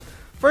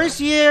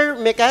First year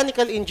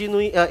mechanical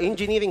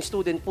engineering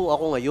student po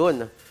ako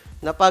ngayon.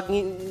 Na pag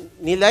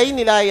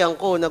nilay-nilayan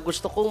ko na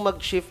gusto kong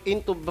mag-shift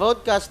into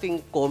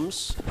broadcasting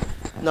comms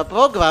na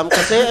program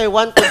kasi I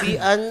want to be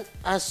an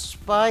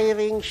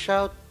aspiring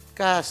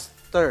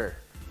shoutcaster.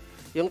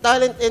 Yung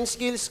talent and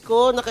skills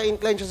ko,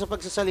 naka-incline siya sa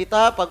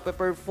pagsasalita,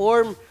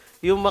 pagpe-perform,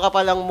 yung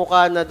makapalang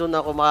mukha na doon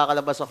ako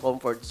makakalabas sa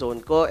comfort zone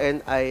ko,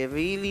 and I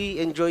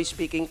really enjoy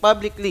speaking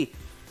publicly.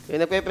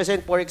 Yung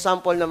nagpe-present, for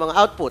example, ng mga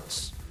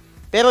outputs.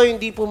 Pero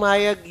hindi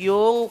pumayag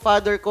yung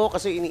father ko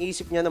kasi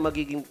iniisip niya na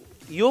magiging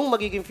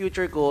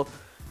future ko,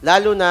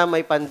 lalo na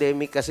may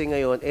pandemic kasi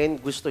ngayon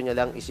and gusto niya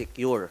lang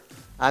i-secure.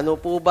 Ano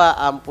po ba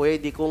ang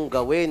pwede kong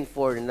gawin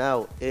for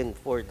now and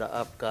for the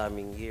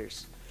upcoming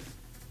years?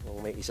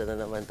 Kung may isa na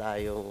naman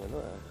tayong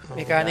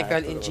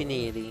Mechanical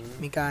engineering.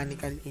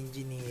 Mechanical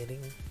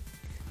engineering.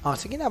 Oh,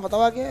 sige na,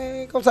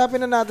 patawagin. Kausapin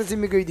na natin si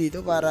Migoy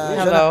dito para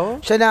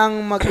siya na ang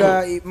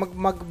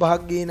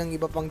magbahagi ng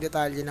iba pang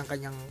detalye ng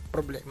kanyang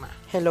problema.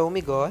 Hello,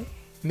 Migoy.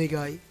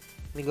 Migoy.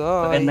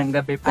 Magandang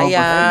gabi po.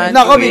 Ayan.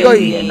 Nako,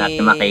 Migoy.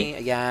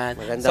 Ayan.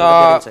 Magandang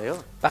gabi rin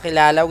sa'yo.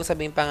 Pakilala kung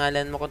sabihin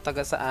pangalan mo kung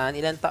taga saan,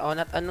 ilang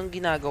taon at anong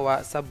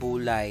ginagawa sa Boo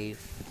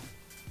Life?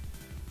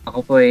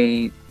 Ako po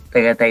ay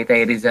taga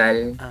Taytay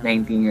Rizal,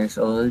 19 years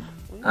old.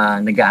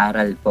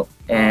 Nag-aaral po.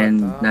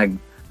 And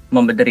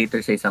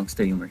nag-moderator sa isang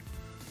streamer.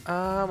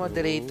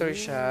 Moderator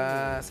siya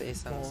sa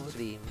isang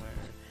streamer.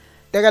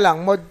 Teka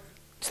lang,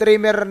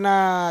 streamer na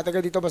taga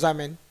dito ba sa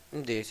amin?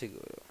 Hindi,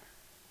 siguro.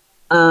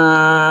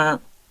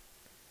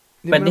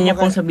 Pwede niya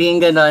pong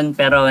sabihin gano'n,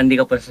 pero hindi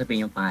ko po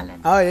sasabihin yung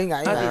pangalan. Yun nga.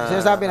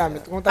 Sinasabi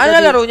namin. Kung ano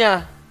laro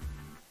niya?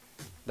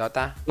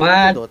 Dota?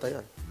 Dota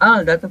yan.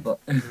 Dota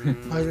po.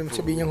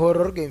 Sabihin niyang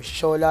horror game.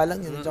 Shola lang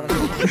yun.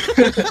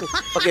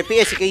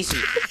 Pag-FPS si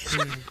Casey.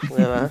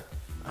 Diba?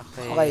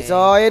 Okay,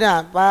 so yun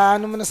na.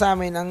 Paano mo na sa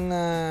amin ang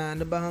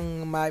ano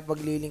bang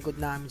maipaglilingkod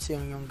namin sa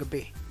yung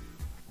gabi?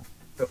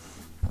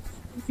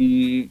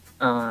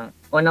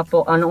 Una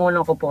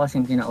ko po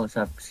kasing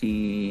kinausap si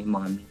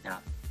Mami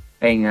na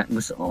kaya nga,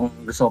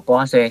 gusto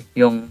ko kasi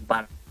yung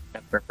parang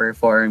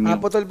perform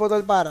yung... Putol-putol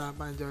para.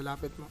 Medyo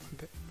lapit mo.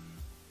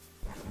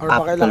 Or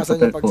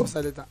pakilakasan yung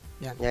pagsasalita.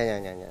 Yan.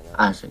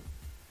 Sige.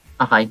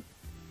 Okay.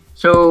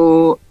 So,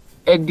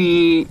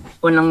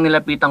 unang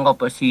nilapitan ko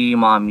po si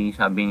Mommy,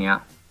 sabi niya,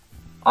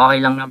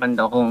 okay lang naman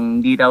daw kung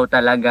hindi daw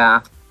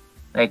talaga,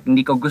 like,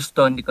 hindi ko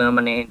gusto, hindi ko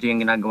naman na-enjoy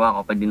yung ginagawa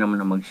ko, pwede naman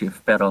na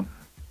mag-shift. Pero,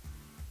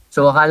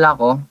 so akala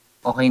ko,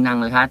 okay na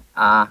ang lahat.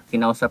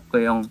 Kinausap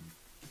ko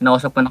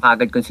na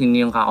kagad kung sino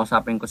yung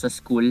kakausapin ko sa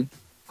school,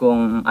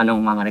 kung anong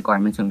mga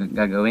requirements yung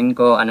gagawin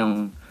ko,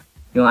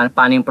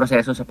 paano yung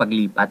proseso sa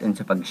paglipat and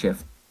sa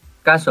pag-shift.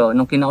 Kaso,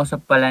 nung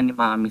kinausap pala ni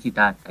Mami si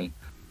Tatay,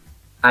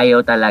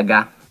 ayaw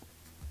talaga.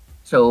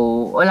 So,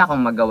 wala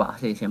akong magawa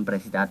kasi siyempre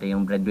si Tatay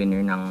yung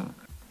breadwinner ng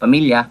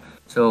pamilya.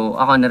 So,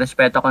 ako,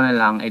 narespeto ko na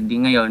lang. Di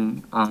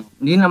ngayon,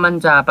 hindi naman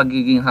sa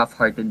pagiging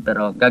half-hearted,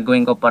 pero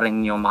gagawin ko pa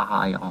rin yung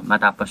makakaya ko.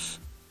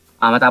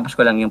 Matapos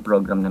ko lang yung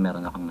program na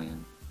meron ako ngayon.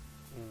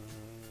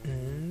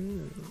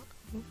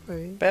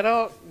 Okay.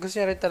 Pero gusto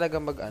niya rin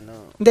talaga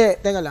Hindi,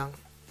 teka lang.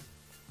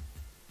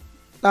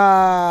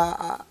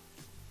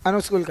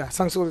 Anong school ka?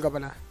 Sang school ka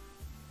pala?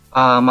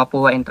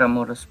 Mapua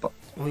Intramuros po.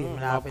 Uy,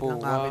 malapit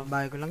lang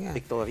kapit-bahay ko lang yan.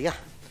 Victoria.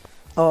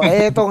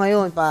 Eto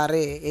ngayon,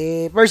 pare.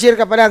 First year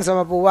ka pa lang sa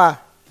Mapua.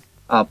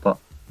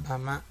 Opo.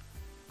 Tama.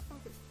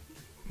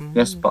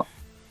 Yes po.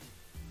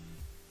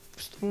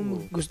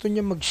 Gusto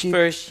niya mag-shift.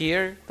 First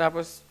year,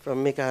 tapos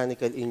From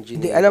mechanical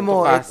engineering. Hindi, alam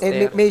mo,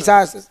 may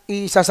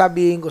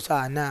isasabihin ko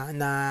sana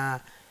na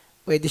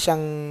pwede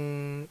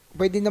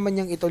naman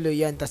niyang ituloy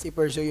yan, tas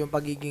i-pursue yung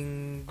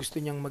pagiging gusto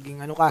niyang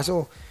maging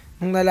kaso,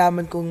 nung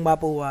nalaman kong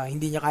Mapua,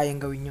 hindi niya kayang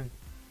gawin yun.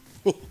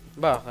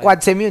 bakit? Quad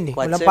sem yun eh.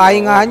 Walang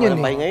pahingahan yun eh.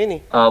 Walang pahinga yun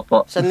eh.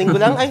 Opo. 1 linggo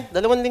lang? Ay,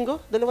 2 linggo?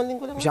 2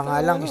 linggo lang.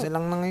 Isa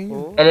lang na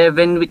ngayon.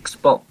 11 weeks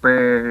po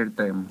per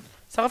term.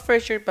 Saka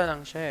first year pa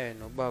lang siya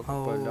bago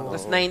pa lang.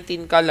 Tapos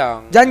 19 ka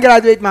lang. Diyan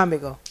graduate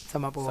mami ko sa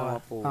Mapua. Sa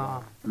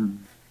Mapua.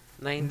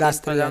 19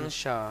 Industrial. pa lang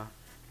siya.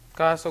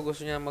 Kaso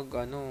gusto niya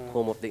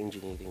Home of the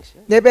engineering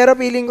siya. De, pero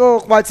feeling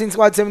ko, quad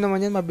sem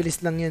naman yan,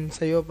 mabilis lang yan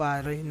sa'yo,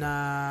 pare,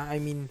 na,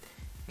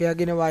 kaya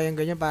ginawa yan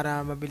ganyan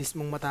para mabilis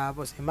mong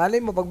matapos. Malay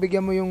mo,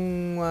 pagbigyan mo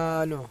yung,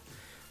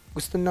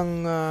 gusto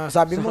ng,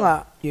 sabi mo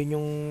nga, yun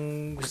yung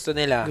gusto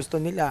nila.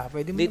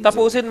 Pwede mo. Di,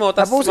 tapusin mo,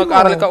 tapos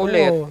mag-aral ka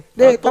ulit.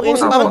 Di,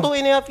 tapusin mo. Parang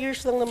 2.5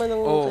 years lang naman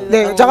ang...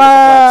 Di, tsaka,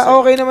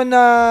 okay naman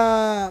na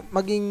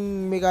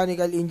maging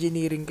mechanical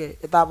engineering ka.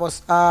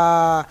 Tapos,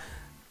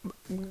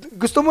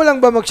 gusto mo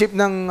lang ba mag-shift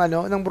ng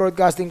ng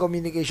broadcasting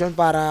communication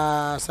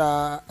para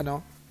sa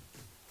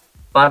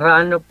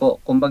Para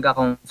po, kumbaga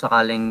kung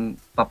sakaling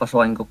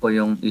papasukan ko po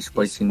yung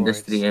esports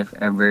industry, if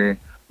ever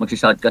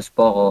magsi-shoutcast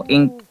po ako,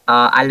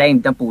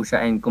 aligned na po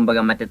siya and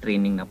kumbaga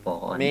matitraining na po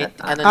ako. May,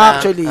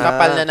 Actually,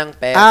 kapal na ng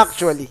pes.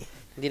 Actually,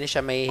 hindi na siya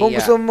may kung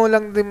gusto mo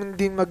lang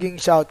din maging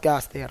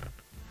shoutcaster,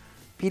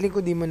 feeling ko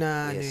di mo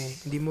na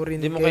hindi mo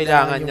rin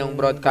kailangan yung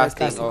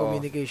broadcasting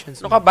communications.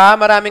 Ano ka ba?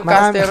 Maraming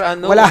caster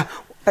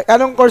Wala.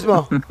 Anong course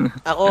mo?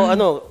 Ako,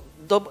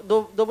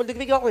 double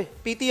degree ako eh.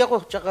 PT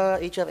ako,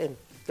 tsaka HRM.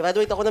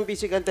 Graduate ako ng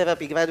physical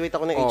therapy, graduate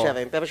ako ng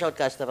HRM, pero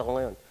shoutcaster ako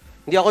ngayon.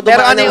 Hindi ako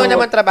Pero dumaan ano yung ng-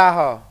 naman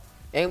trabaho?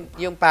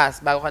 Yung past,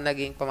 bago ka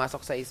naging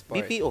pumasok sa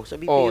e-sport? BPO, sa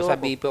BPO Sa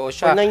ako. BPO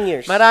siya. For 9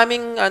 years.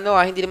 Maraming,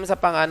 hindi naman sa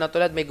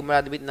tulad may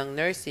gumraduate ng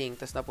nursing,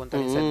 tapos napunta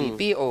rin sa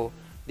BPO.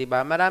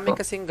 Diba? Maraming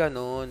kasing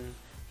ganun.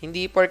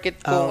 Hindi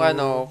porket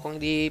kung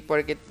hindi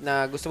porket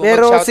na gusto mo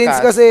Pero mag-shoutcast. since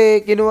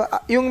kasi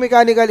yung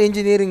mechanical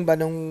engineering ba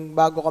nung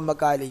bago ka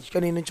mag-college,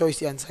 kaninong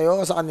choice yan? Sa'yo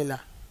o sa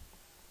kanila?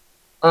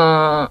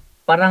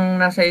 Parang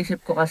nasa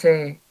isip ko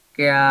kasi,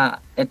 kaya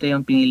ito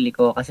yung pinili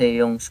ko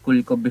kasi yung school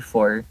ko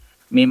before,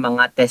 may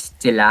mga test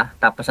sila,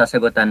 tapos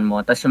sasagutan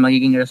mo, tapos yung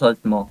magiging result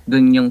mo,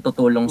 dun yung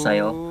tutulong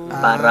sa'yo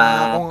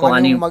para kung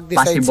ano yung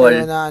mag-decide possible.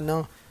 sa'yo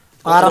na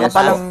para ka Yes,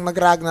 palang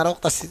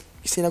nag-Ragnarok, tapos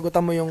sinagutan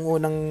mo yung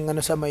unang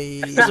sa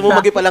may... Gusto mo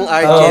maging palang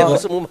RJ,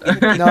 gusto mo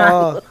maging...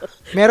 No.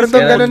 Meron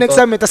doon ganun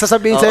exam eh. Tapos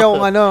sasabihin sa'yo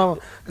kung ano.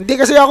 Hindi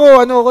kasi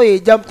ako,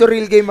 jump to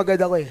real game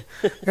agad ako eh.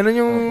 Ganun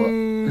yung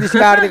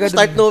discard ka doon.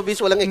 Start novice,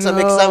 walang exam,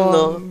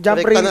 no? Jump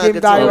Direkta real na game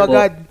agad tayo sa-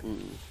 agad.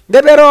 Hindi,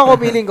 pero ako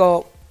feeling ko,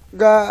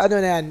 ano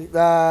na yan,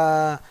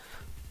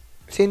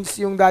 since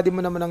yung daddy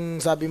mo naman ang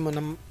sabi mo na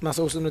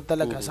masusunod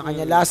talaga, sa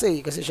kanya last eh,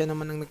 kasi siya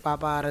naman ang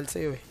nagpapaaral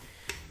sa'yo eh.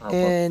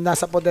 And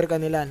nasa poder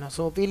ka nila, no?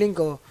 So feeling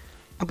ko,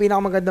 ang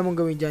pinakamaganda mong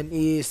gawin dyan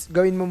is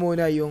gawin mo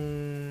muna yung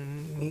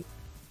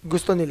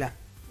gusto nila.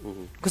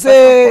 Kasi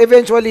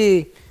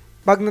eventually,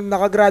 pag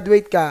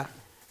nakagraduate ka,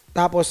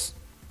 tapos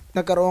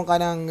nagkaroon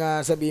ka ng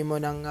sabihin mo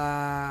ng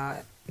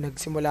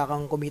nagsimula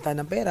kang kumita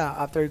ng pera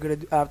after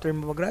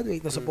mo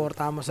mag-graduate,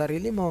 nasuportahan mo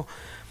sarili mo,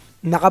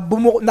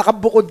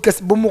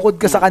 bumukod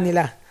ka sa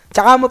kanila.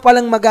 Tsaka mo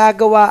palang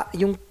magagawa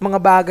yung mga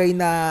bagay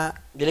na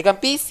Bili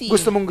kang PC.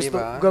 gusto mong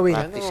gawin.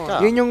 Practice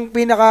ka. Yun yung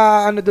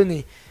pinaka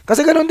dun eh.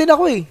 Kasi ganoon din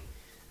ako eh.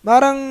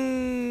 Parang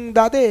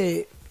dati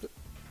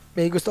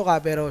may gusto ka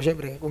pero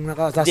syempre kung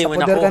nasa Hindi mo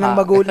poder ka nakuha. ng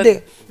magulang,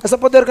 nasa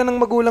poder ka ng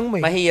magulang mo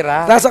eh.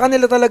 Mahirap. Nasa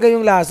kanila talaga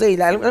yung lasa eh.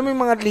 Alam mo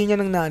yung mga linya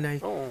ng nanay.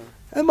 Oo.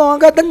 Alam mo,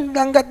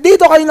 hanggat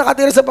dito kayo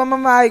nakatira sa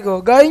pamamahay ko,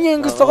 gawin nyo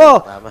yung gusto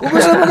ko. Kung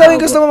gusto mo gawin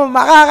gusto mo,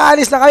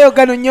 makakaalis na kayo,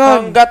 ganun yun.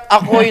 Hanggat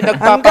ako yung Hanggat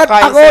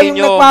nagpapakain ako sa yung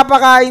inyo.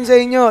 nagpapakain sa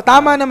inyo.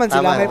 Tama naman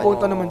sila, may naman.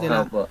 punto naman sila.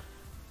 Opo.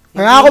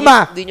 Kaya ako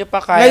ma, Hindi nyo pa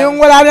kaya. ngayong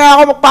wala na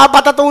ako,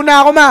 magpapatato na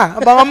ako ma.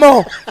 Abangan mo.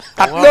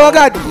 Tatlo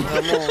agad.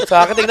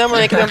 Sa akin, tignan mo,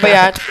 nakikita mo ba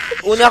yan?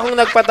 Una akong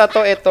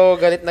nagpatato,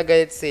 galit na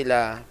galit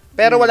sila.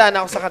 Pero wala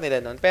na ako sa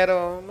kanila nun.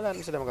 Pero wala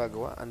na sila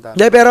magagawa. Ang dami.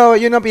 Hindi, pero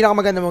yun ang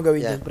pinakamaganda mong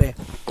gawin dyan, pre.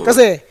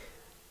 Kasi,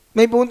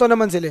 may punto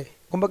naman sila eh.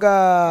 Kumbaga,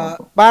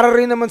 para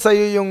rin naman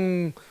sa'yo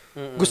yung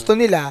gusto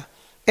nila.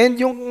 And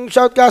yung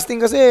shoutcasting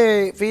kasi,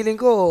 feeling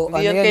ko,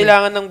 Hindi yan yan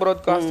kailangan ng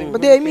broadcasting.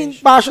 Hindi, I mean,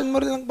 passion mo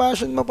rin ang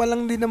passion mo pa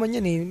lang din naman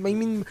yan eh. I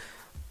mean,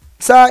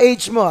 sa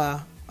age mo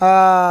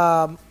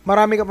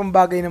marami ka pang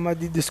bagay na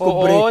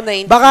madidiscover. Oo,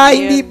 naiintindihan. Baka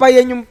hindi pa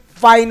yan yung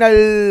final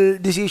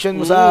decision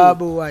mo sa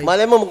buhay.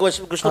 Malay mo,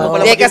 gusto mo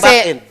pala Hindi, maging kasi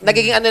back-end.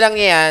 nagiging ano lang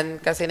yan,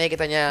 kasi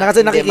nakikita niya. Kasi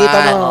nakikita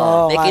demand. mo,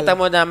 oo, Nakikita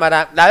mo na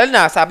lalo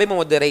na, sabi mo,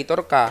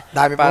 moderator ka.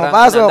 Dami Parang,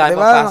 pumapasok, dami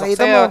diba? pumapasok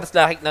Nakita sa'yo, mo. Tapos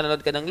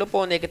nanonood ka ng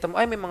lupon, nakikita mo,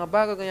 ay, may mga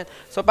bago, ganyan.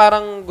 So,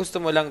 parang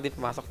gusto mo lang din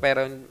pumasok,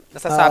 pero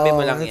nasasabi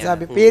mo Oo, lang yan.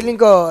 nasabi. Feeling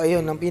ko,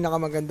 ayun, ang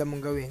pinakamaganda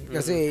mong gawin.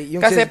 Kasi,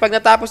 yung Kasi pag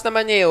natapos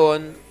naman niya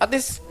yun, at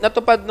least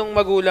natupad nung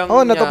magulang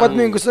niya. natupad mo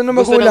yung gusto ng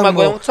Gusto ng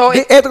magulang mo. So,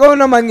 Eto ko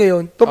naman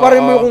ngayon, tuparin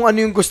mo Oo. kung ano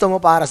yung gusto mo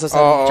para sa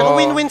sarili. Tsaka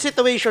win-win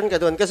situation ka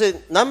doon.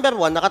 Kasi number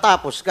one,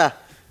 nakatapos ka.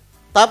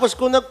 Tapos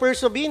kung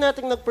nag-pursue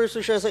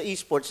siya sa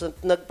esports,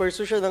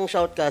 nag-pursue siya ng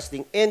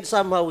shoutcasting, and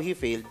somehow he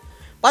failed,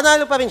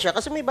 panalo pa rin siya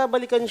kasi may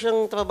babalikan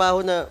siyang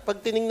trabaho na pag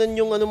tiningnan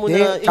yung ano mo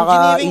na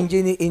Tsaka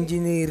engineering.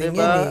 engineering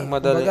Diba? yan eh.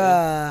 Madali Kumbaga,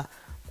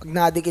 pag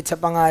nadikit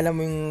sa pangalan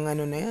mo yung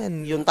ano na yan,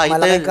 Yung title,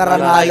 malaking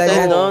karangalan title,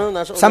 yan. no?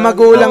 Nasa Sa unahan.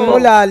 magulang mo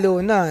Oo. lalo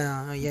na,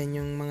 yan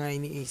yung mga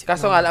iniisip.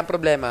 Kaso nga lang, ang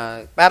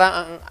problema,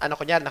 parang ang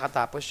kunyari,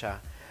 nakatapos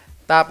siya.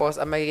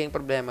 Tapos, ang magiging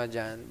problema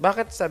dyan,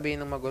 bakit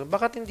sabihin ng magulang,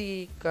 bakit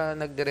hindi ka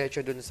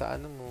nagdiretso dun sa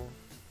ano mo?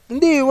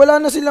 Hindi,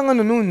 wala na silang ano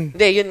nun.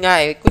 Hindi, yun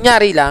nga eh.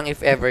 Kunyari lang, if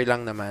ever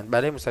lang naman,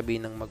 bali mo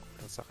sabihin ng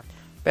magulang sa kanya.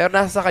 Pero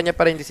nasa sa kanya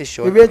pa rin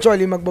desisyon.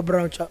 Eventually,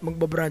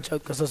 magbabranch out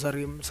ka sa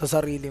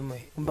sarili mo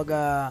eh.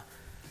 Kumbaga,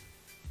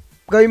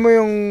 gawin mo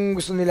yung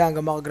gusto nila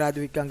hanggang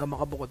makagraduate ka, hanggang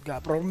makabukod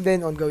ka. From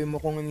then on, gawin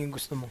mo kung ano yung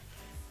gusto mo.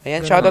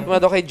 Ayan, shoutout mo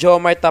daw kay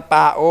Jomar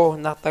Tapao,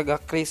 na taga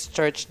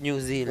Christchurch, New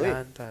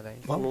Zealand.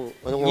 Taray. Anong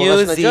New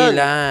oras na dyan?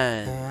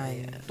 Zealand.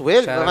 Ayan.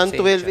 12, Shoutout around sa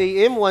 12 inyo.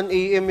 a.m., 1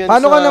 a.m. yan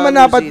Paano sa ka naman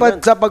New napadpad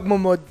Zealand. sa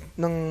pagmumod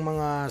ng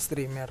mga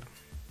streamer?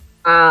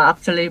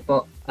 Actually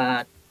po,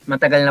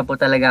 matagal na po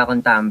talaga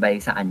akong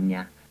tambay sa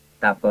kanya.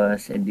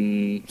 Tapos,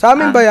 edi... Sa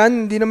amin ba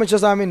yan? Hindi naman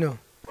siya sa amin, no?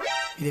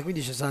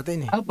 Hindi siya sa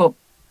atin eh. Opo.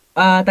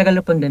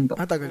 Tagalupon din po.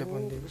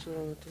 Tagalipon din.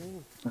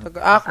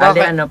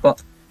 Ali, ano po.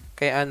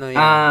 Kay ano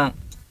yan?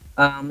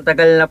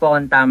 Matagal na po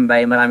akong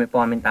tambay. Marami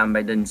po kaming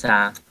tambay dun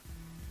sa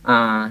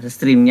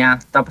stream niya.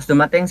 Tapos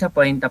dumating sa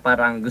point na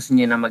parang gusto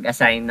niya na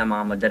mag-assign ng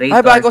mga moderator.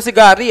 Ay, bago si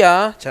Gary,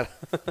 ah. Char.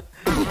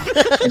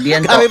 Edi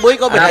yan po. Gary Boy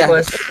ko ba yan?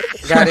 Tapos,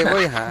 Gary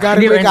Boy, ha?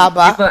 Gary Boy ka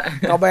ba? Hindi po.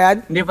 Ikaw ba yan?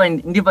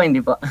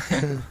 Hindi po.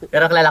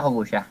 Pero kilala ko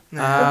po siya.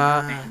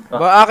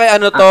 Kay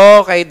ano to?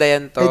 Kay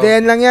Dayan to. Kay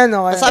Dayan lang yan,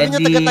 okay? Sabi niya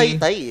Edi-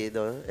 taga-Taytay eh.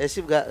 No? Si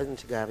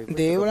Gary Boy.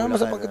 Hindi, wala naman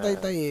sa Bulacan,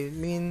 pagkatay-tay eh. I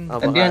mean, ah.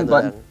 Edi yan Ano po.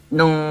 lang.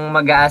 Nung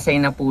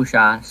mag-a-assign na po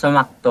siya,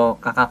 sumakto,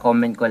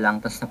 kaka-comment ko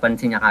lang, tapos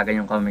napansin niya kagad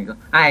yung comment ko.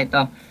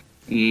 Ito.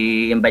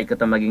 I-invite ko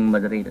to maging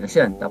moderator. Tapos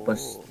yun. Tapos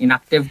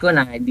inactive ko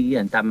na. Edi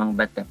yan. Tamang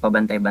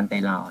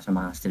pabantay-bantay lang ako sa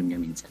mga stream niya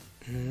minsan.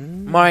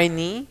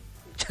 Marnie?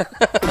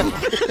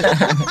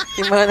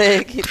 Yung mga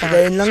nakikita. si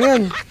Dayan lang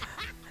yan.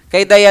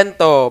 Kay Dayan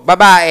to,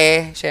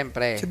 babae,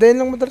 syempre. Si Dayan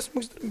lang madalas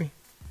mag-stream eh.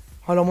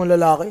 Akala mo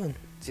lalaki yun.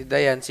 Si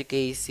Dayan, si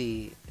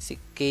Casey, si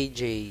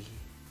KJ.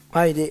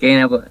 Ay, di.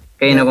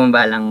 Kayo na pong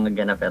balang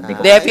magganap. Hindi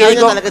ko. Hindi, feeling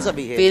Ayaw ko, talaga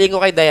sabihin. feeling ko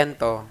kay Dayan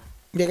to.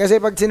 Hindi,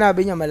 kasi pag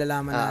sinabi niya,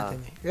 malalaman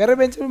natin eh. Pero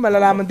eventually,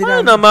 malalaman din Ano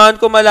namin. naman,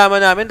 kung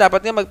malaman namin, dapat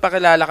nga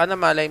magpakilala ka na,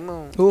 malay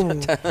mo. Oo.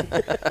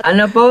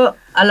 Ano po,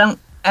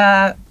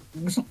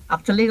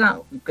 actually nga,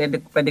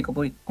 pwede ko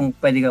po, kung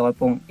pwede ko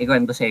pong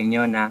ikwento sa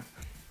inyo na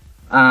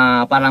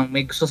parang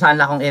may gusto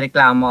sana akong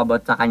ireklamo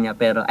about sa kanya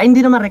pero,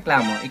 hindi naman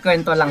reklamo,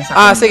 ikwento lang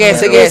sa kanya. Sige.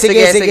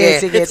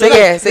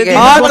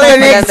 On to the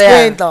next Maganda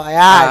yan. kwento.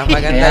 Ayan.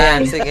 Maganda Ayan.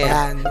 yan, sige.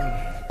 Ayan.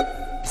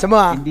 Isa mo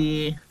ah.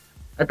 Hindi,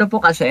 ito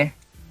po kasi,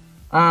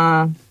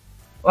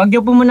 wag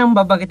niyo po munang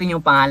babagitin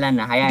yung pangalan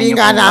na. Hayaan Hindi niyo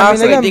nga po. namin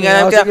Sige, alam. hindi nga Oh,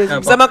 namin. sige.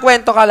 Basta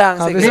magkwento ka lang.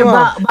 Sabi Sige.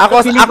 mo.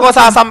 Ako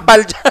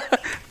sasampal dyan.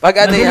 Pag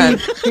ano yan.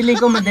 Feeling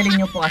ko madali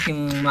niyo po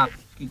kasing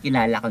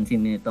makikilala kung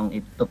sino itong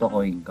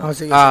itutukoyin ko. Oh,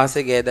 sige.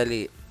 Sige,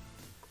 dali.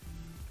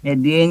 Di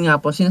nga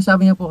po,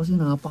 sinasabi niya po kasi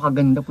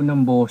napakaganda po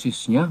ng boses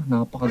niya.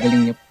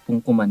 Napakagaling niya pong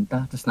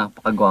kumanta. Tapos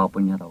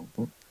napakagwapo niya raw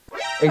po.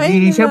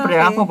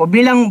 Siyempre ako po,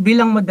 bilang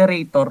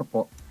moderator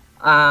po,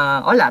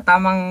 wala,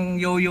 tamang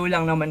yo-yo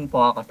lang naman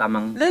po ako.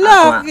 Tamang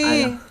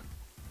Lalaki.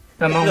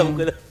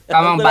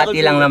 Tamang bati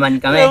lang naman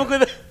kami.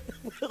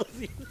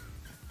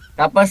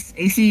 Tapos,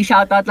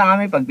 isi-shoutout lang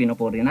kami pag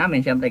pinupuri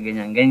namin. Siyempre,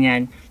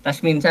 ganyan.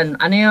 Tapos minsan,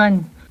 ano yun,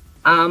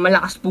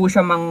 malakas po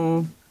siya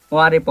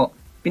kuwari po,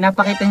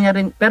 pinapakita niya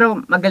rin, pero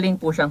magaling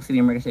po siyang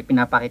streamer kasi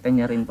pinapakita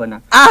niya rin po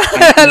na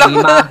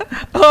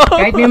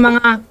kahit may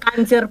mga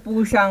cancer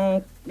po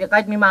siyang,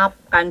 kahit may mga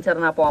cancer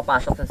na po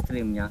kapasok sa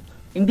stream niya,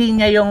 hindi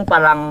niya yung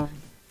parang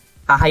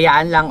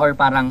hahayaan lang or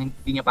parang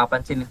hindi niya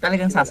papansin.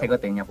 Talagang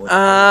sasagutin niya po.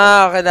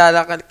 Kilala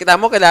ka. Kita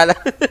mo, kilala.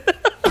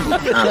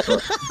 Po.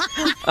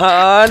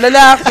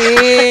 Lalaki.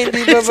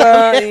 Hindi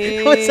babae.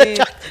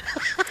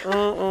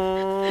 Oo.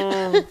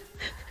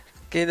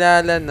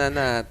 Kilala na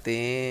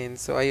natin.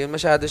 So, ayun,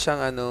 masyado siyang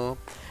ano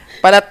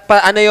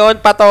yun?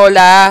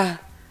 Patola.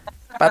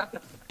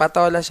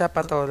 Patola siya,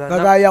 patola.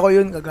 Gagaya ko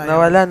yun. Gagaya.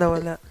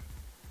 Nawala.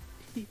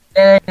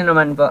 Yun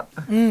naman po.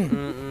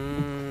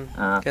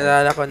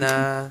 Kilala ko na.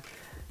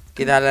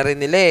 Kilala rin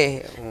nila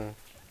eh.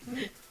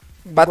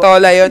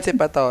 Patola yun, si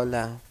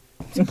Patola.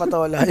 Si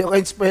Patola. You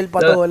can spell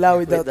Patola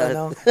without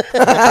ano.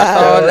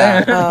 Patola.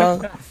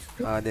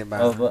 Diba?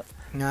 Opo.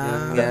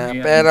 Yun nga.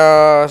 Pero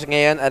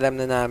ngayon, alam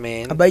na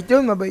namin. Mabait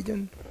yun. Mabait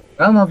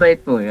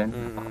po yun.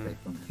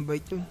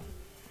 Mabait yun.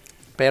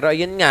 Pero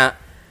ayun nga,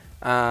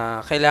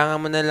 kailangan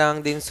mo na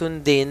lang din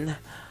sundin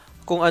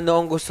kung ano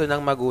ang gusto ng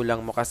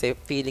magulang mo kasi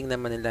feeling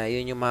naman nila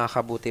yun yung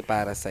makakabuti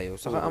para sa'yo.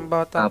 Saka ang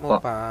bata mo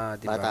pa,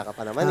 di ba? Bata ka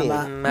pa naman eh.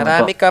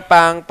 Marami ka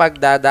pang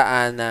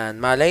pagdadaanan.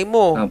 Malay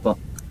mo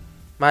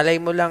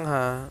lang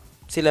ha,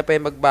 sila pa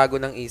yung magbago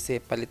ng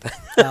isip, palitan.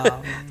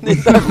 Yung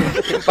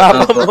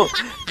papa mo.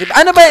 Diba?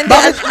 Ano ba?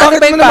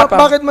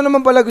 Bakit mo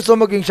naman pala gusto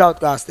maging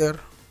shoutcaster?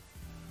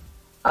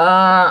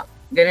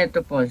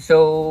 Ganito po. So,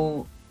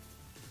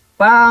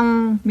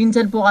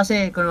 minsan po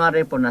kasi,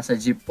 kunwari po, nasa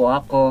jeep po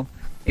ako.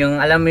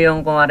 Yung, alam mo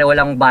yung, kunwari,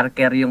 walang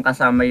barker, yung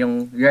kasama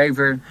yung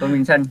driver. So,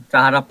 minsan,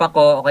 sa harap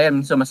ako, o kaya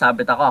minsan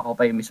sumasabit ako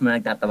pa yung mismo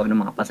nagtatawag ng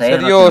mga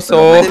pasahero.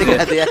 Seryoso?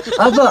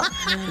 Opo.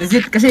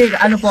 Legit, kasi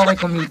ano po ako,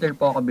 commuter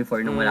po ako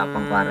before nung wala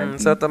pang quarantine.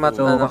 So,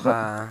 tumatanda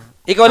ka.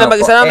 Ikaw lang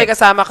mag-isa na may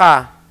kasama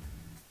ka?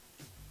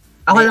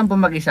 Ako lang po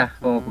mag-isa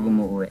kung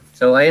umuwi.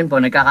 So, ayun po,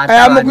 nagkakatawa.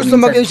 Kaya mo gusto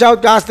maging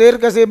shoutcaster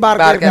kasi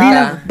barker ka.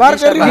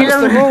 Barker yung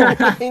gusto mo.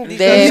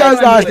 Hindi.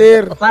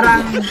 Shoutcaster.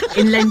 Parang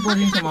inline po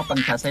din sa mga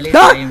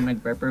pagsasalita, yung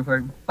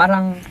nagpe-perform.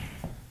 Parang,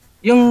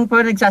 yung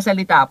pag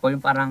nagsasalita po,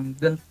 yung parang,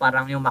 dun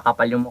parang yung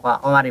makapal yung mukha.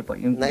 Kumari po,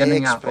 yung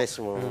ganun nga po. Na-express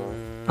mo.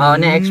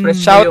 Na-express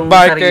ko Shout yung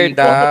barker sarili ko.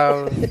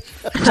 daw.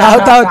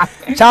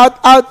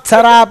 Shoutout sa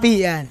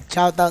Rappi yan.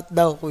 Shoutout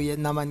daw kuya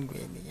naman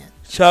kuya.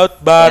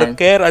 Shout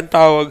barker ang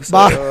tawag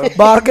sa'yo.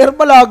 Barker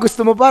pala,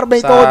 gusto mo par,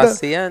 may toda.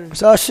 Sasi yan.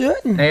 Sasi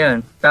yan. Ayun.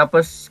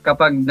 Tapos,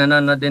 kapag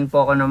nanonood din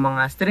po ako ng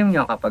mga stream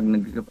nyo, kapag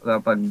late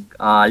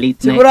night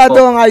Sigurado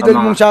po. ang idol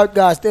mong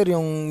shoutcaster,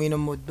 yung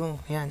minumod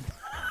mo. Yan.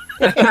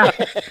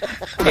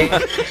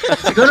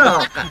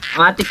 Siguro,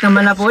 matik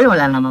naman na po yun.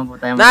 Wala naman po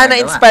tayong magagawa.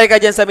 Na-inspire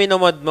ka dyan sa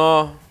minumod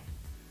mo.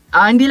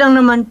 Hindi lang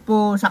naman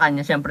po sa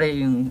kanya. Siyempre,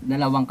 yung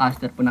dalawang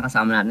caster po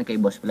nakasama natin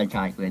kay Boss Vlad at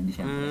kay Kuya Di,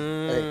 siyempre.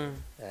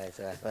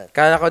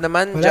 Kala ko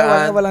naman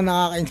dyan. Walang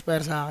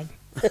nakaka-inspire sa akin.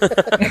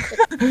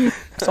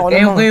 Gusto ko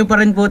namang Kayo pa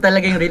rin po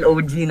talaga yung real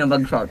OG na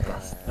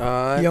mag-shoutcast.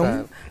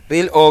 Yung-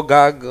 Real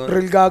ogag.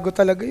 real gago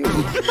talaga yun.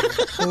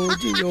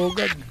 OG,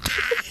 yogad.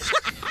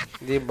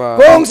 Di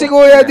ba? Kung si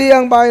Kuya D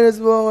ang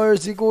finest barker,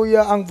 si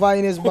Kuya ang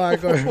finest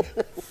barker.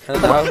 Ano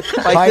daw?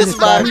 Finest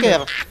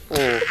barker.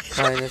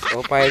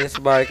 Finest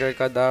barker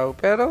ka daw.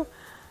 Pero,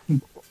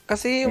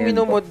 kasi yung Ayan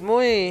po. minumod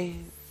mo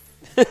eh.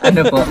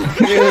 Ano po?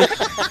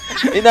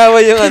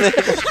 Inaway yung ano.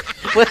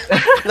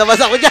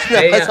 Nabasa ko dyan.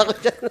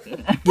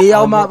 Di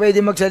ako pwede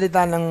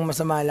magsalita ng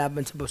masama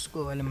laban sa boss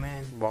ko, alam mo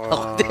yan.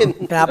 Ako din.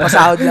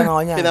 Pinapasahod lang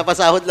ako niyan.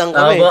 Pinapasahod lang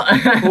kami. Opo.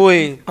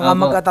 Uy. Mga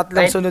Opo.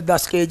 magkatatlong Kahit- sunod na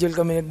schedule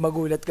kami,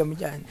 nagmagulat kami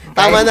dyan.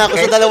 Tama na ako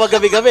sa dalawa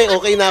gabi-gabi.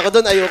 Okay na ako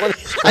doon.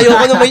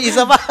 Ayoko na may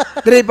isa pa.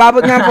 Dre,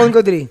 papot nga ang phone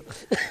ko, Dre.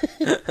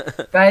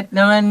 Kahit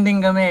naman din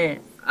kami,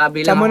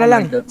 bilang Tsamo na ako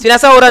lang.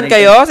 Sinasahuran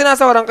kayo?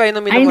 Sinasahuran kayo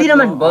ng minumod Ay, hindi mo?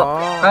 naman po.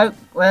 Ah. Kahit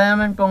wala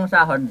naman pong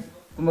sahod.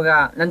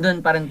 Kumbaga,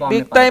 nandun pa rin po kami.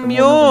 Big time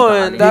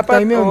yun. Big Dapat,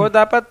 time yun.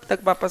 dapat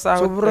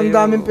nagpapasahod Sobrang kayo.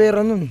 daming pera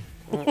nun.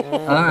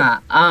 Oo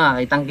nga.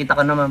 Kitang-kita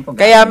ko naman po.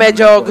 Kaya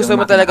medyo Yung gusto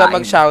mo mga talaga kinakain.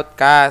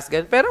 mag-shoutcast.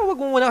 Pero wag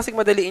mo muna kasing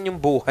madaliin yung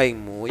buhay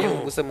mo.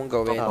 Yung gusto mong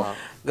gawin. Oo.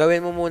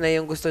 Gawin mo muna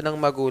yung gusto ng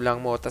magulang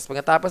mo. Tapos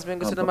pagkatapos mo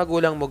yung gusto ng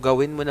magulang mo,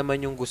 gawin mo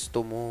naman yung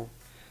gusto mo.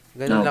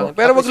 Ganun Opo. lang.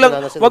 Pero At least wala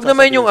na silang wag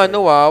naman yung sasabihin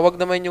wag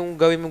naman yung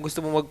gawin mo gusto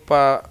mo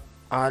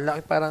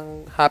laki parang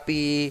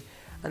happy,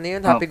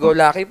 happy go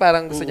lucky,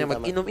 parang gusto niya tama.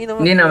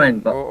 mag-inom-inom. Hindi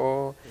naman po. Oo.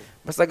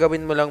 Basta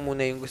gawin mo lang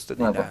muna yung gusto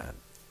nila.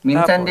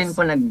 Minsan Tapos? din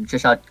po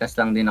nag-shoutcast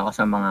lang din ako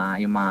sa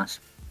yung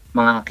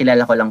mga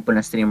kilala ko lang po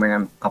na streamer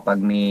na kapag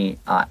may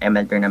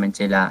ML tournament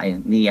sila,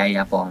 ayun,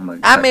 niyaya po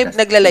ang May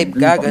nagla-live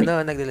ka, Doon po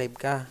gano'n, nagla-live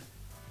ka.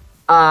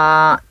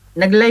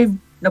 Nag-live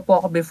na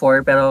po ako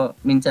before, pero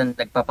minsan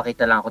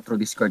nagpapakita lang ako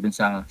through Discord dun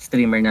sa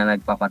streamer na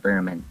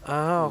nagpapa-tournament.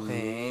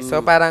 Okay.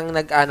 So, parang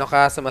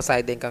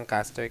sumasiding kang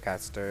caster,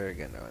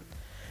 gano'n.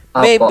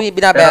 May Opo.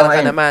 binabayaran Pero ka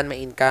ayun, naman,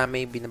 may income,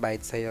 may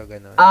binabayad sa'yo,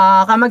 gano'n.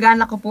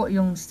 kamag-anak ko po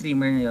yung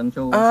streamer na yun.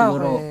 So,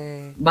 siguro,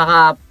 okay.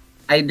 baka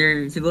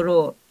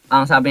siguro,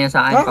 ang sabi niya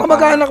sa akin,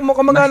 Kamag-anak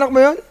mo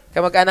yun?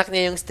 Kamag-anak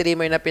niya yung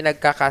streamer na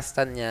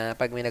pinagkakastan niya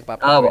pag may Opo,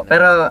 nagpapagawa.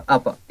 pero,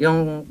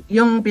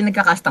 yung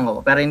pinagkakastan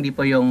ko, pero hindi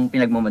po yung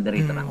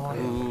pinagmamoderator ko.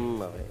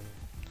 Okay.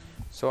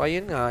 So,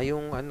 ayun nga,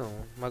 yung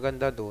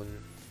maganda dun.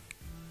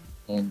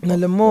 Ayun po.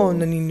 Alam mo,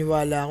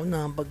 naniniwala ako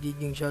na ang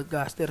pagiging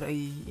shoutcaster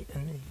ay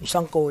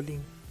isang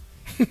calling.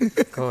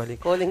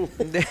 Calling.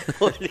 Hindi.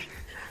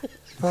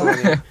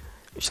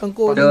 Isang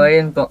So, calling.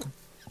 ayun po.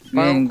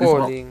 Parang Yun, gusto ko.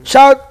 calling.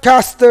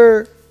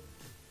 Shoutcaster,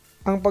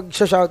 ang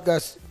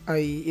pag-shoutcast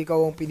ay ikaw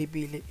ang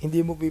pinipili.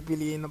 Hindi mo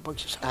pipiliin ang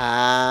pag-shout.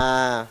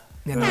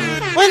 Yan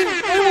naman.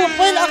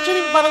 Well,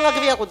 actually, parang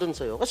agree ako dun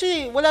sa'yo.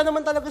 Kasi wala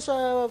naman talaga sa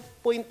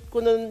point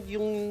ko na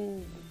yung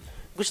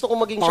gusto ko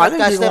maging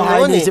shoutcaster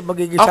noon eh.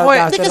 magiging Ako,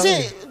 shoutcaster. Hindi kasi,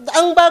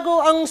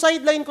 ang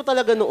sideline ko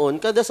talaga noon,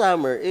 kada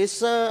summer,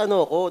 is,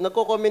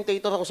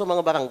 nagko-commentator ako sa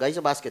mga barangay sa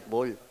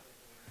basketball.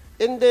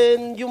 And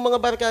then, yung mga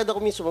barkada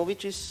ko mismo,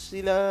 which is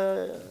sila,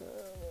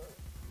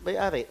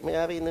 may-ari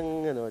ng,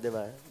 di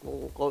ba?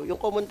 Yung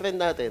common friend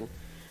natin.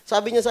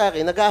 Sabi niya sa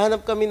akin,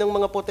 naghahanap kami ng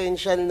mga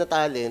potential na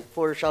talent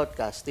for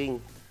shoutcasting.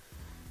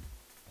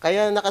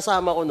 Kaya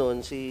nakasama ko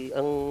noon,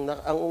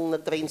 ang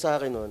nag-train sa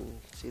akin noon,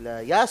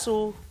 sila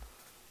Yasu,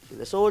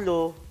 sila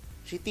Solo,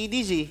 si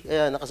TDZ,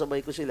 ayan,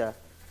 nakasabay ko sila.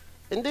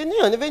 And then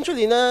yun,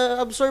 eventually,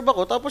 na-absorb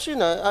ako. Tapos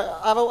yun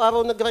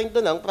araw-araw nag-grind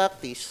na lang,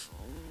 practice.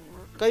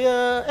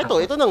 Kaya,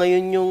 ito na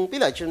ngayon yung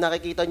Pilage, yung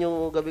nakikita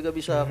nyo gabi-gabi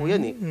sa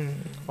Kuyan eh.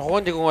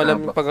 Ako, hindi ko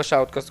alam yung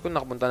pag-shoutcast ko,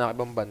 nakapunta na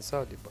ibang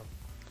bansa, di ba?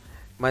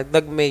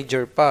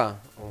 Nag-major pa.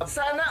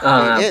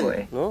 Again, po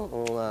eh. no?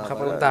 Oo nga,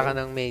 Nakapunta ka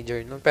ng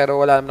major nun. Pero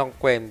wala naman akong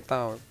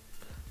kwenta.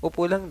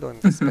 Upo lang doon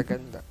kasi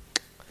maganda.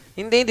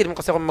 Hindi naman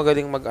kasi ako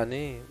magaling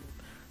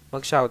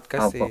mag-shout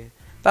kasi. Opo.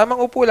 Tamang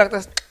upo lang,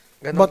 tapos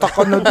ganun. Batak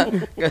ka na dun.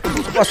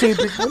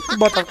 Pacific mo,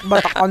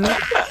 batak ka na.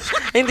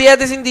 Hindi,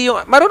 at least hindi yung,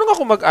 marunong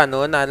ako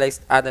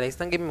analyze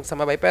ng game sa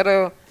mabay,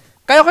 pero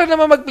kaya ko rin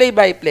naman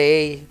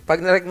mag-play-by-play.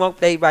 Pag narag mo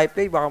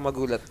play-by-play, baka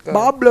magulat ka.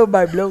 Baka blow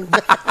by blow.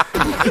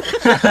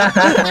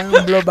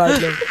 Blow by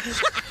blow.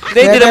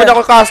 Hindi naman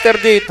ako caster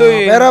dito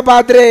eh. Pero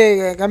padre,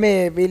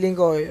 kami, feeling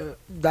ko,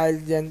 dahil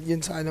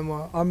yun sa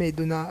mo,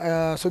 doon na,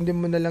 sundin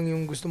mo na lang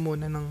yung gusto mo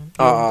na ng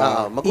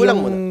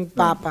magulang mo na. yung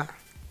papa.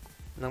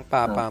 Ng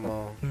papa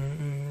mo.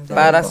 Mm-mm.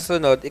 Para sa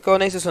sunod, ikaw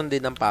na yung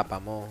susundin ng papa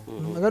mo.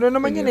 Gano'n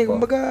naman yun eh.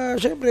 Kumbaga,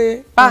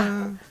 syempre,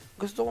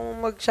 Gusto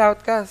kong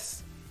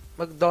mag-shoutcast.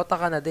 Mag-Dota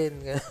ka na din.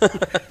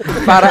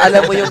 Para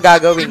alam mo yung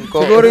gagawin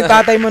ko. siguro yung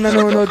tatay mo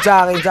nanonood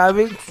sa akin.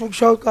 Sabi,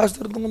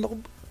 shoutcaster nung anak ko,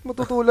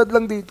 matutulad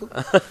lang dito.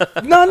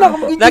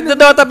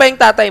 Nagdo-Dota ba yung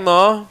tatay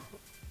mo?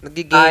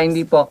 Nag-games?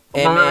 Hindi po.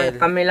 ML.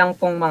 Kami lang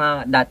pong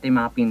dati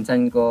mga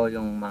pinsan ko,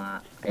 yung mga...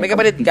 May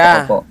kapatid tita ka?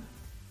 ko po.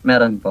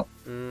 Meron po.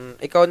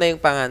 Ikaw na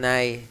yung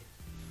panganay.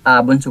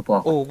 Bunso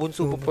po ako. Oh,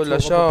 bunso pa pala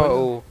siya.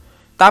 Oh.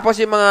 Tapos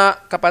yung mga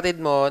kapatid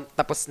mo,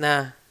 tapos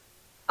na.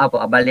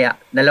 Bali,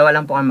 dalawa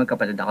lang po kami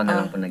magkapatid. Ako na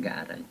lang po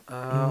nag-aaral.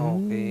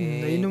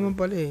 Okay. Ayun naman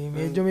pala eh.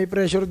 Medyo may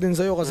pressure din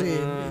sa'yo kasi,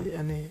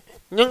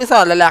 Yung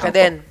isa, lalaki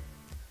din.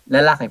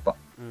 Lalaki po.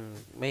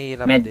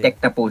 Mahirap Medtech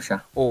din. na po siya.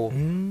 Oh,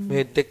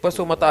 medtech pa.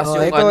 So, mataas Oh,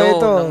 yung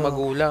ito. ng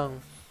magulang.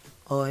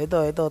 Oh, ito.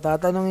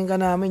 Tatanungin ka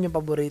namin yung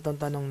paboritong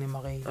tanong ni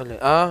Makay.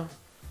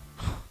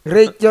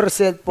 Rate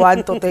yourself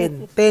 1 to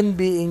 10. 10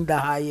 being the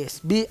highest.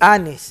 Be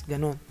honest.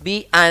 Ganun.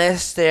 Be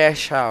honest to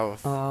yourself.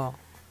 Oo.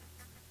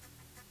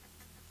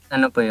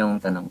 Ano po yung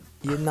tanong?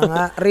 Yun na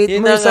nga. Rate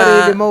Yun mo na yung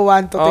sarili nga. mo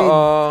 1 to 10.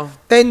 Oo.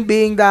 10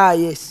 being the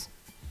highest.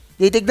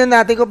 Titignan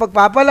natin kung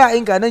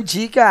pagpapalain ka ng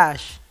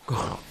Gcash.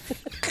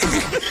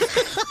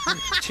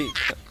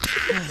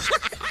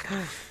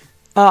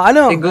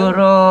 Ano?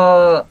 Siguro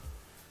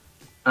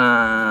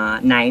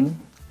 9.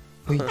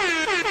 Uy.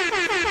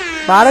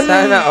 Parang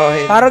Sana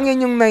all. parang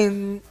yun yung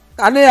 9.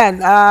 Ano yan?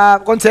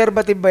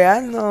 Conservative ba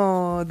yan? O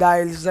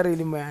dahil sa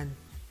sarili mo yan?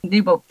 Hindi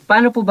po.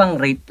 Paano po bang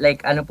rate?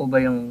 Like, ano po ba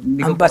yung...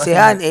 Hindi Ang ko po kasi-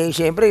 basehan,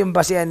 syempre yung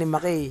basehan ni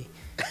Maki.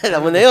 Alam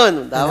mo na yun.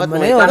 Dapat mo mo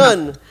na ito yun.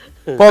 nun.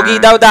 Pogi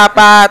daw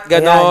dapat.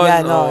 Ganon.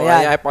 Ayan,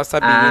 yan. Ay, pa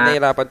sabihin,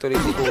 nahirapan tuloy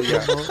si Kuya.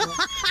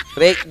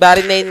 Rate,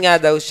 bari 9 nga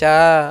daw siya.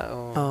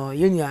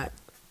 Yun nga.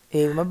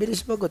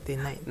 Mabilis magot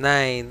 9.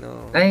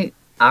 9. Ay,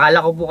 akala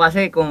ko po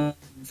kasi kung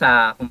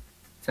sa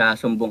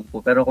sumbong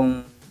po. Pero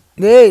kung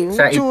Hindi, yung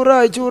Sa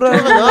itsura.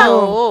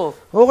 Oo.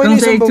 Okay na kung yung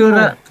sa sumbong mo.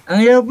 itsura, ang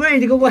hirap po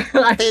hindi ko pa...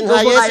 10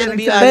 highest and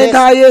be honest. 10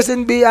 highest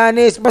and be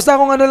honest. Basta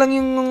kung ano lang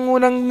yung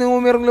unang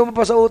numerong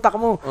lumabas sa utak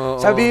mo. Oo.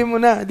 Sabihin mo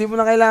na. Hindi mo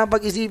na kailangan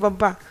pag-isipan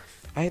pa.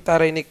 Ay,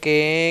 taray ni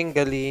King.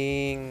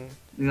 Galing.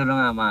 Siguro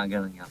nga mga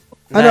ganun nga po.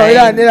 Ano, Nine.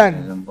 ilan?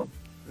 Ganun po.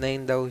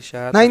 9 daw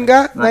siya. 9 ka?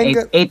 9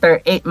 ka? Mga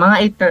 8 mga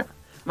 8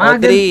 mga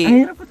Audrey. ganun. Ang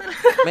hirap po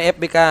talaga. May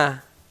FB ka.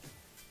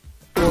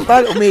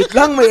 Total, umate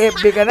lang. May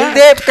FB ka na.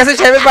 Hindi, kasi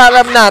syempre para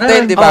alam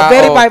natin, di ba?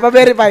 Verify,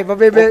 pa-verify.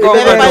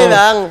 Verify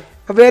lang.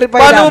 Pa-verify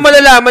Paano lang. mo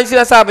malalaman yung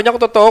sinasabi niya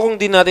kung totoo kung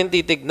di natin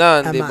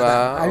titignan, di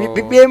ba? Tama.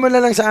 Bigyan mo na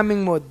lang sa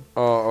aming mod.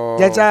 Oo.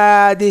 Diyan sa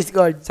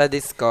Discord. Sa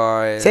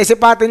Discord.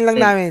 Sesipatin lang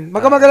namin.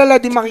 Magkamagalala,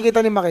 di makikita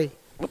ni Maki.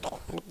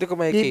 Hindi ko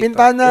makikita.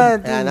 Ipinta na.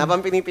 Ayan,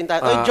 habang pinipinta.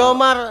 Oy,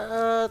 Jomar,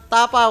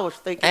 Tapaw.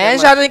 Thank you Ayan, very much.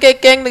 siya rin kay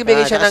Keng,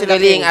 nagbigay siya Tsaka ng sila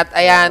galing. King. At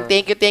ayan,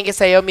 thank you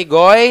sa iyo,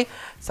 Migoy,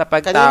 sa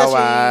Kanina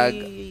pagtawag.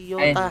 si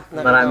Ay, Yota.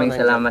 maraming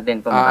salamat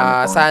din po.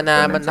 Marami po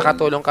Sana natutunan sa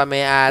nakatulong kami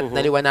at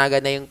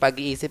naliwanagan na yung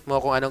pag-iisip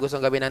mo kung anong gustong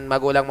gawin ng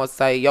magulang mo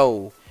sa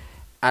iyo.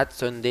 At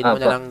sundin mo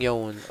na Apo. lang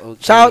yun.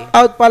 Okay. Shout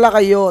out pala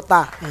kay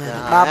Yota.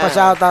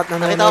 Papa-shout out na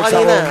Nakita ko nanonood sa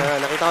kanina. akin.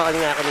 Nakita ko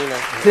kanina.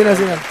 Sino?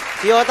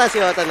 Si Yota.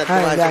 Ay,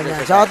 Nagtumaan yan.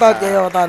 Shout out kay Yota.